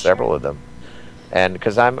friendly with several of them, and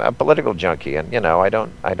because I'm a political junkie, and you know, I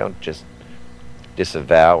don't just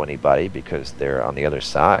disavow anybody because they're on the other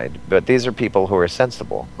side. But these are people who are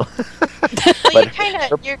sensible. Well,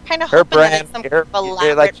 you're kind of hoping that it's some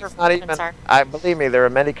elaborate performance art. Believe me, there are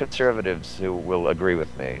many conservatives who will agree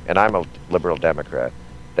with me, and I'm a liberal Democrat,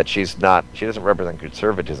 that she doesn't represent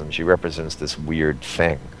conservatism, she represents this weird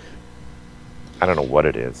thing. I don't know what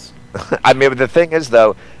it is. I mean, but the thing is,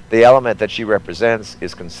 though, the element that she represents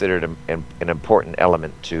is considered an important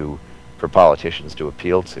element for politicians to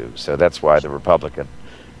appeal to. So that's why the Republican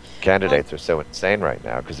candidates are so insane right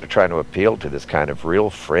now, because they're trying to appeal to this kind of real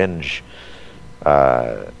fringe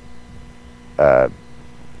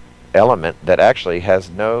element that actually has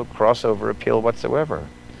no crossover appeal whatsoever.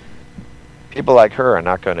 People like her are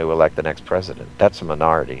not going to elect the next president. That's a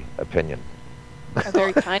minority opinion. A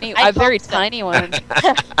very tiny, I a very hope so. tiny one.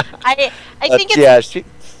 I think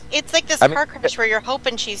it's like this car crash where you're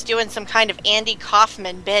hoping she's doing some kind of Andy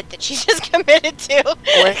Kaufman bit that she's just committed to,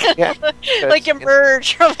 like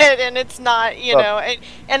emerge from it, and it's not, you know,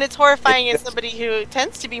 and it's horrifying as somebody who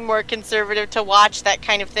tends to be more conservative to watch that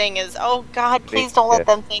kind of thing. Is, oh God, please don't let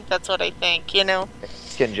them think that's what I think, you know.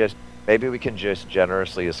 Maybe we can just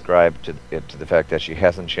generously ascribe to the fact that she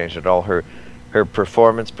hasn't changed at all. Her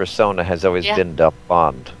performance persona has always been Dumb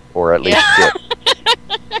Bond, or at least did.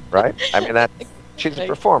 Right? I mean, she's a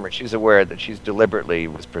performer. She's aware that she's deliberately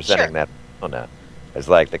was presenting that persona as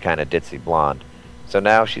like the kind of ditzy blonde. So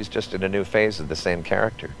now she's just in a new phase of the same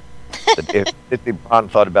character. If ditzy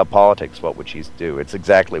Bond thought about politics, what would she do? It's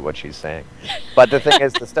exactly what she's saying. But the thing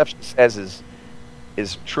is, the stuff she says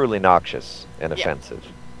is truly noxious and offensive.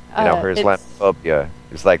 You know, her Islamophobia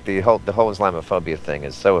is like the whole Islamophobia thing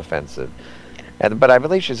is so offensive. But I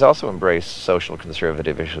believe she's also embraced social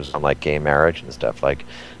conservative issues on like gay marriage and stuff. Like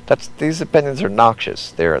these opinions are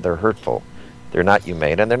noxious. They're hurtful. They're not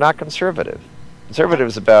humane, and they're not conservative. Conservative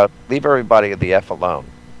is about leave everybody the F alone.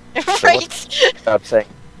 Right. So about saying,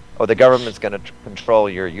 oh, the government's going to control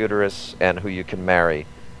your uterus and who you can marry,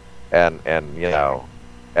 and you know,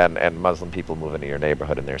 and Muslim people move into your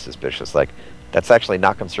neighborhood and they're suspicious. Like, that's actually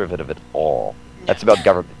not conservative at all. No. That's about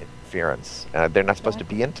government interference. They're not supposed to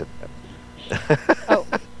be into that.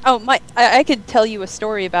 I could tell you a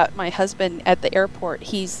story about my husband at the airport.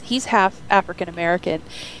 He's half African American,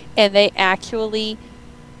 and they actually,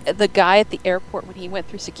 the guy at the airport when he went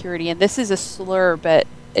through security, and this is a slur, but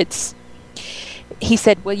he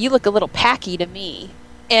said, "Well, you look a little packy to me,"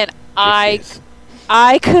 and I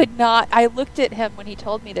could not. I looked at him when he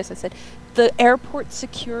told me this. I said, "The airport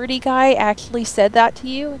security guy actually said that to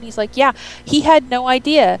you?" And he's like, "Yeah." He had no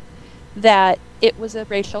idea that it was a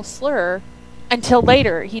racial slur until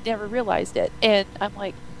later. He never realized it. And I'm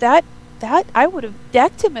like, that I would have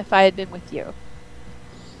decked him if I had been with you.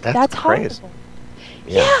 That's crazy. Horrible.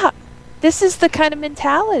 Yeah. This is the kind of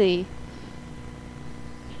mentality.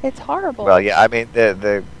 It's horrible. Well, yeah, I mean,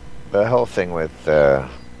 the whole thing with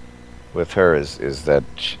her is that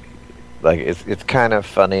like it's kind of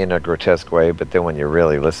funny in a grotesque way, but then when you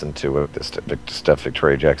really listen to the stuff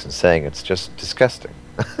Victoria Jackson's saying, it's just disgusting.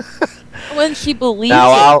 When she believes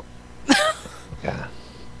now, yeah.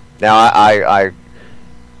 Now I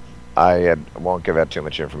won't give out too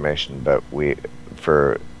much information, but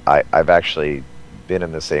I've actually been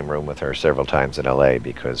in the same room with her several times in LA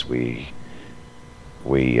because we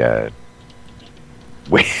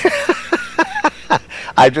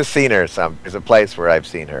I've just seen her there's a place where I've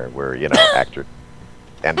seen her where, you know, actors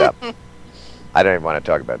end up. I don't even want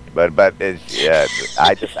to talk about it, but the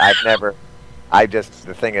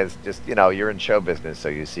thing is, just, you know, you're in show business, so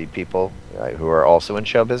you see people who are also in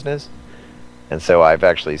show business, and so I've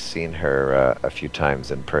actually seen her a few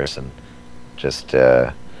times in person, just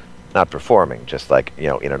not performing, just like, you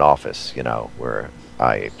know, in an office, you know, where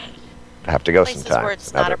I have to go places sometimes. Where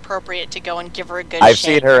it's not appropriate to go and give her a good I've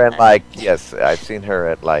shake seen her at I've seen her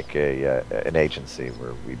at like an agency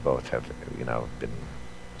where we both have, you know, been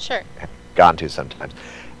gone to sometimes.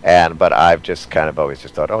 But I've just kind of always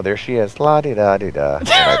just thought, oh, there she is, la di da di da.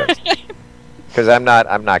 Because I'm not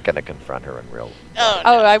going to confront her in real.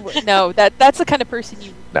 No, that's the kind of person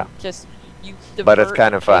you just you. But it's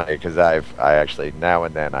kind of funny because I actually now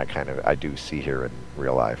and then I do see her in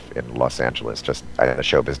real life in Los Angeles, just in the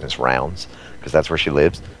show business rounds, because that's where she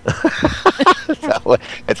lives. So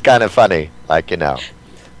it's kind of funny, like, you know,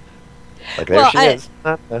 like there she is.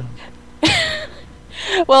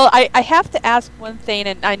 Well, I have to ask one thing,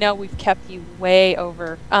 and I know we've kept you way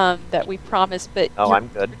over that we promised, but I'm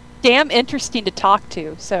good. damn interesting to talk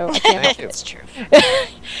to. So I can't help It's true.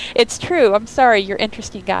 It's true. I'm sorry, you're an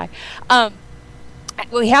interesting guy.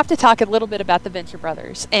 We have to talk a little bit about the Venture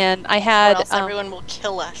Brothers, and I Or had else everyone will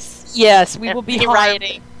kill us. yes, we will be harmed.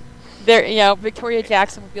 rioting. There, Victoria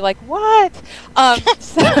Jackson would be like, "What?"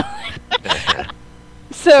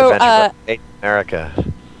 So, Hate America.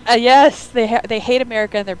 yes, they hate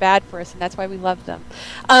America and they're bad for us, and that's why we love them.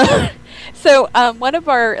 One of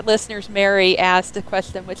our listeners, Mary, asked a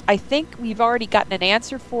question which I think we've already gotten an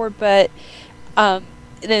answer for, but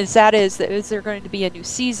is there going to be a new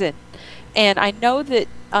season? And I know that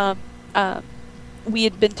we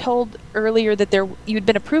had been told earlier that you had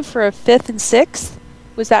been approved for a 5th and 6th.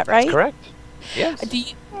 Was that right? That's correct. Yes.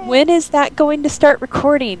 When is that going to start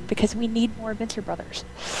recording? Because we need more Venture Brothers.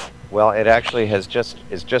 Well, it actually has just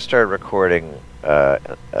started recording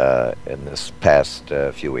in this past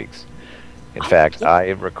few weeks. In fact,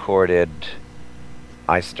 I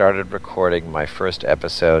started recording my first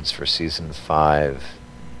episodes for season 5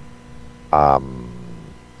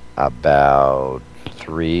 about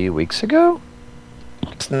 3 weeks ago.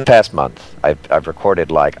 It's in the past month. I've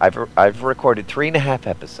recorded I've recorded 3.5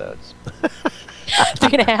 episodes.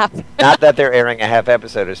 3.5. Not that they're airing a half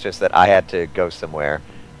episode. It's just that I had to go somewhere,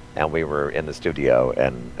 and we were in the studio,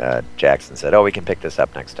 and Jackson said, "Oh, we can pick this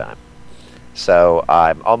up next time." So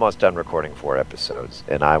I'm almost done recording 4 episodes,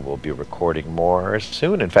 and I will be recording more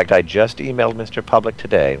soon. In fact, I just emailed Mr. Public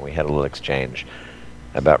today, and we had a little exchange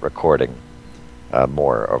about recording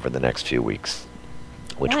more over the next few weeks,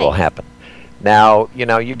 which will happen. Now,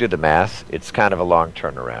 you do the math. It's kind of a long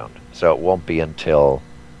turnaround, so it won't be until,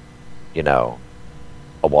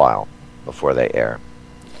 a while before they air.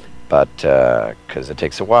 But because it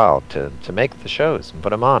takes a while to make the shows and put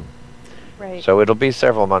them on. Right. So it'll be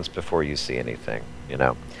several months before you see anything,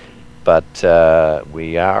 But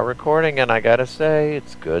we are recording, and I gotta say,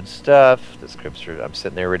 it's good stuff. The scripts I'm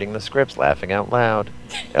sitting there reading the scripts, laughing out loud.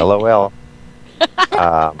 LOL.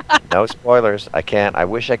 No spoilers. I can't. I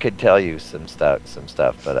wish I could tell you some stuff,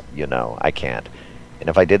 but I can't. And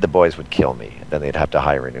if I did, the boys would kill me. Then they'd have to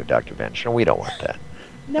hire a new Dr. Venture, and we don't want that.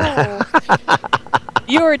 No.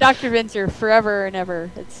 You are Dr. Venture forever and ever.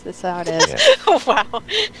 That's how it is. Yeah. Oh, wow.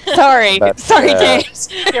 Sorry. But, Sorry, James.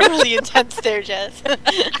 You're really intense there, Jess.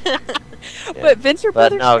 But Venture But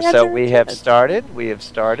Brothers no, fans so are we have intense. started. We have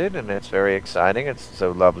started, and it's very exciting. It's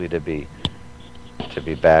so lovely to be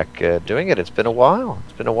back doing it. It's been a while.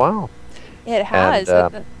 It has.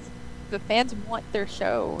 And, the fans want their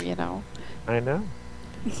show, I know.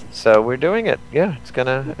 So we're doing it. Yeah, it's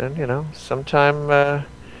gonna, and sometime,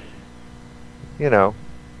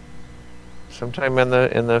 sometime in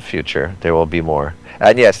the future there will be more.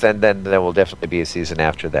 And yes, and then there will definitely be a season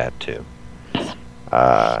after that too.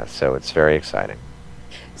 So it's very exciting.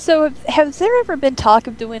 So has there ever been talk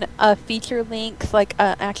of doing a feature length, like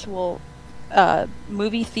an actual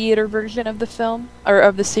movie theater version of the film or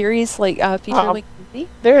of the series, like a feature length movie?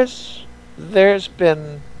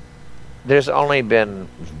 There's only been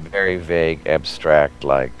very vague, abstract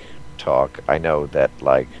talk. I know that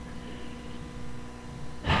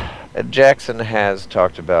Jackson has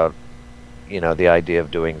talked about the idea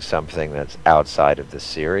of doing something that's outside of the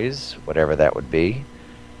series, whatever that would be.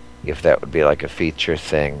 If that would be like a feature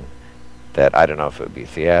thing, that I don't know if it would be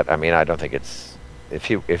theater. I mean, I don't think it's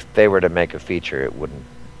if they were to make a feature, it wouldn't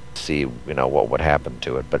see what would happen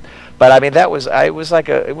to it. But I mean, it was like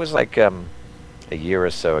a year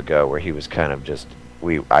or so ago where he was kind of just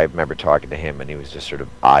I remember talking to him, and he was just sort of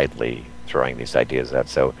idly throwing these ideas out.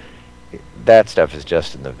 So that stuff is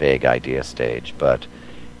just in the vague idea stage, but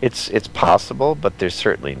it's possible, but there's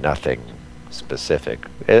certainly nothing specific.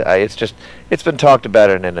 It's been talked about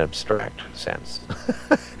in an abstract sense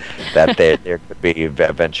that there could be a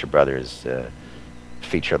Venture Brothers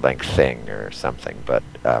feature-length thing or something, but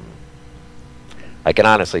I can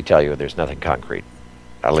honestly tell you there's nothing concrete.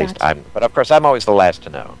 At least but of course I'm always the last to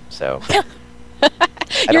know. So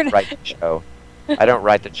I don't write the show. I don't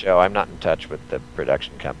write the show. I'm not in touch with the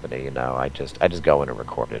production company. I just go in and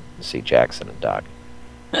record it and see Jackson and Doc.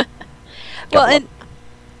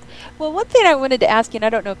 One thing I wanted to ask you, and I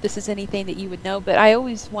don't know if this is anything that you would know, but I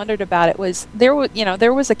always wondered about it, was there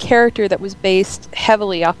was a character that was based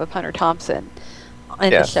heavily off of Hunter Thompson in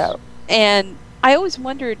the show, and I always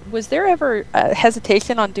wondered, was there ever a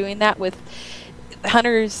hesitation on doing that with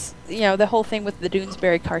Hunter's, the whole thing with the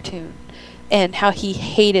Doonesbury cartoon and how he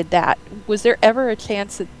hated that? Was there ever a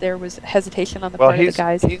chance that there was hesitation on the part of the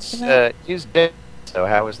guys? He's dead. So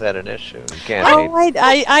how is that an issue? You can't.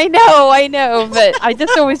 I know, but I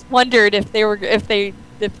just always wondered if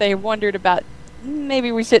they wondered about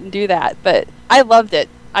maybe we shouldn't do that. But I loved it.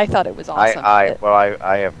 I thought it was awesome.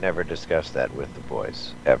 I have never discussed that with the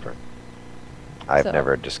boys ever. I've So-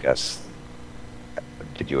 never discussed.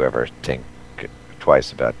 Did you ever think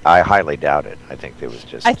twice about? I highly doubt it. I think it was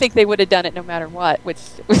just. I think they would have done it no matter what, which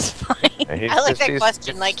was fine. He's I like just- that he's-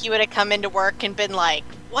 question. Like, you would have come into work and been like,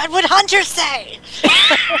 "What would Hunter say?"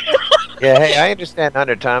 Yeah, hey, I understand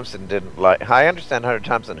Hunter Thompson didn't like. I understand Hunter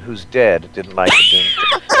Thompson, who's dead, didn't like the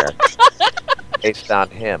Doomsday character based on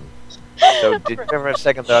him. So, did you ever have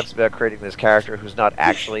second thoughts about creating this character who's not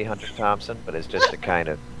actually Hunter Thompson, but is just a kind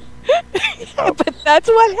of But that's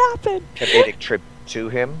what happened. comedic tribute to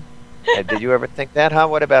him? And did you ever think that? Huh?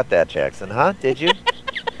 What about that, Jackson? Huh? Did you?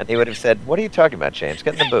 And he would have said, "What are you talking about, James?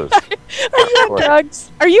 Get in the booth." Are you on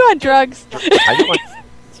drugs? Are you on drugs? Are you on-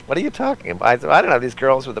 what are you talking about? I don't know. These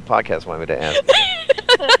girls with the podcast want me to ask.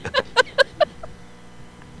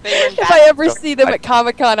 They were in If bad- I ever see them at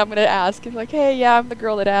Comic Con, I'm going to ask. I'm like, hey, yeah, I'm the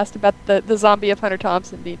girl that asked about the zombie of Hunter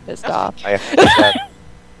Thompson being pissed off.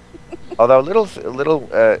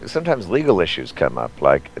 Although sometimes legal issues come up.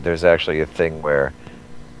 Like there's actually a thing where,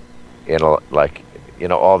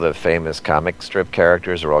 all the famous comic strip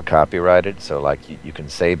characters are all copyrighted. So like you can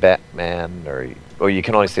say Batman, or you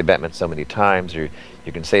can only say Batman so many times, or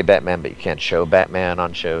you can say Batman but you can't show Batman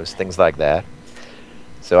on shows, things like that.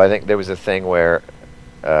 So I think there was a thing where,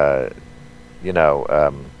 Hank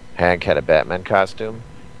had a Batman costume.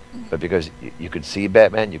 But because you could see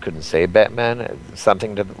Batman, you couldn't say Batman,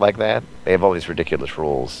 something like that. They have all these ridiculous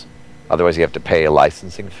rules. Otherwise, you have to pay a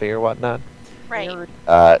licensing fee or whatnot. right.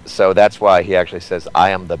 So that's why he actually says, "I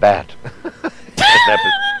am the Bat,"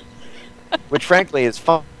 which frankly is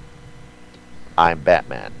fun. I'm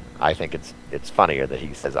Batman. I think it's funnier that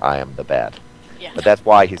he says, "I am the Bat." Yeah. But that's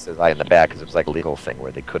why he says, "I am the Bat," because it was like a legal thing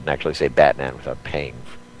where they couldn't actually say Batman without paying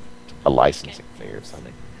a licensing fee or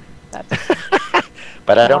something. That's,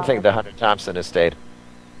 But I don't think the Hunter Thompson estate,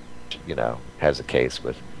 has a case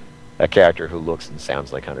with a character who looks and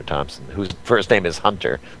sounds like Hunter Thompson, whose first name is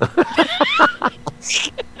Hunter.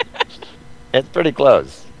 It's pretty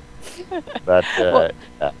close. But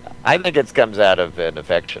I think it comes out of an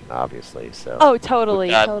affection, obviously. So. oh, totally,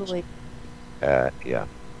 We've got- totally. Yeah.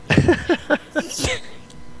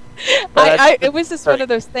 It was just one of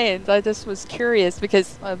those things. I just was curious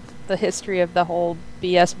because of the history of the whole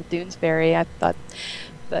BS with Doonesbury. I thought,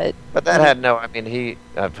 but that had no. I mean,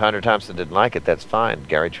 if Hunter Thompson didn't like it, that's fine.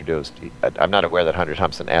 Gary Trudeau. I'm not aware that Hunter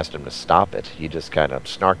Thompson asked him to stop it. He just kind of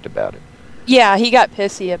snarked about it. yeah, he got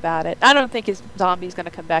pissy about it. I don't think his zombie's going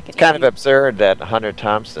to come back. It's kind of absurd that Hunter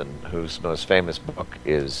Thompson, whose most famous book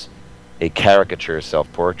is a caricature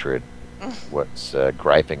self-portrait, was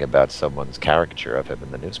griping about someone's caricature of him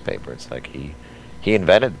in the newspaper. It's like he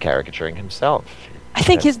invented caricaturing himself. I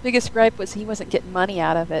think his biggest gripe was he wasn't getting money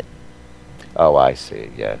out of it. Oh, I see.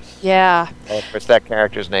 Yes. Yeah, Well, of course, that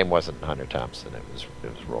character's name wasn't Hunter Thompson. It was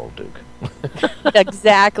Roll Duke.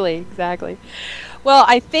 exactly. Well,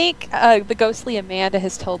 I think the ghostly Amanda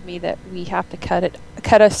has told me that we have to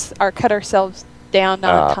cut ourselves down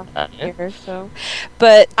on time here. So,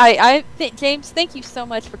 but I think James, thank you so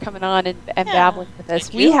much for coming on and babbling with us.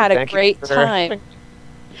 Thank We you. had a Thank you great for- time.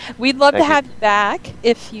 We'd love to Thank you. have you back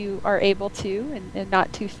if you are able to, and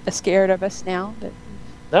not too scared of us now. That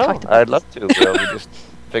No, talked about I'd this. love to. We'll just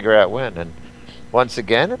figure out when. And once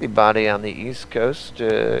again, everybody on the East Coast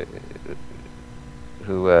who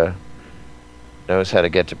knows how to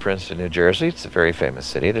get to Princeton, New Jersey, it's a very famous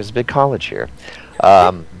city. There's a big college here.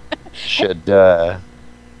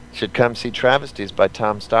 Should come see Travesties by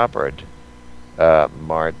Tom Stoppard,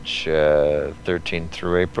 March 13th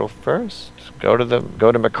through April 1st. Go to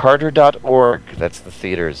mccarter.org. That's the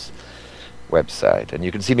theater's website, and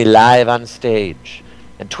you can see me live on stage.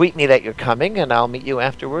 And tweet me that you're coming, and I'll meet you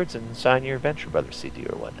afterwards and sign your Venture Brothers CD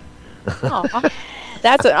or whatnot. Aw,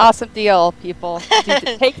 that's an awesome deal, people.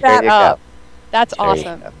 Take There that you up. go. That's There you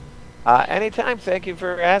awesome. go. Anytime. Thank you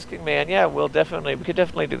for asking me. And yeah, we could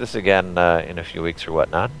definitely do this again in a few weeks or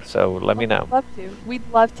whatnot. So let me know. We'd love to.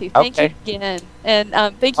 We'd love to. Thank Okay. you again. And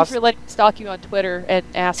thank you for Awesome. letting me stalk you on Twitter and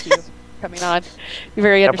ask you coming on. You're a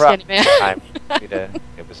very No understanding man. I'm happy to.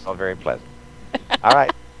 It was all very pleasant. All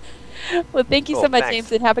right. Well, thank you so Cool, much, thanks.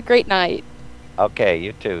 James, and have a great night. Okay.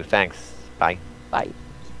 You too. Thanks. Bye. Bye.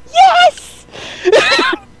 Yes!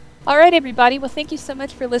 All right, everybody. Well, thank you so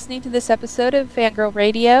much for listening to this episode of Fangirl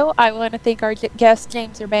Radio. I want to thank our guest,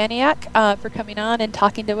 James Urbaniak, for coming on and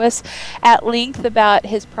talking to us at length about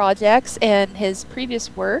his projects and his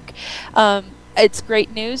previous work. it's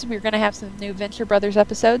great news. We're going to have some new Venture Brothers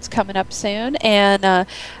episodes coming up soon. And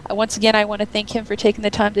once again, I want to thank him for taking the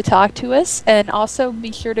time to talk to us. And also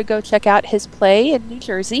be sure to go check out his play in New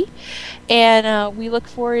Jersey. And we look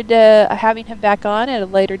forward to having him back on at a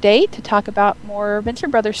later date to talk about more Venture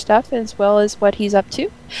Brothers stuff as well as what he's up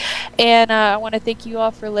to. And I want to thank you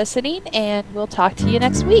all for listening, and we'll talk to you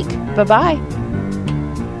next week. Bye-bye.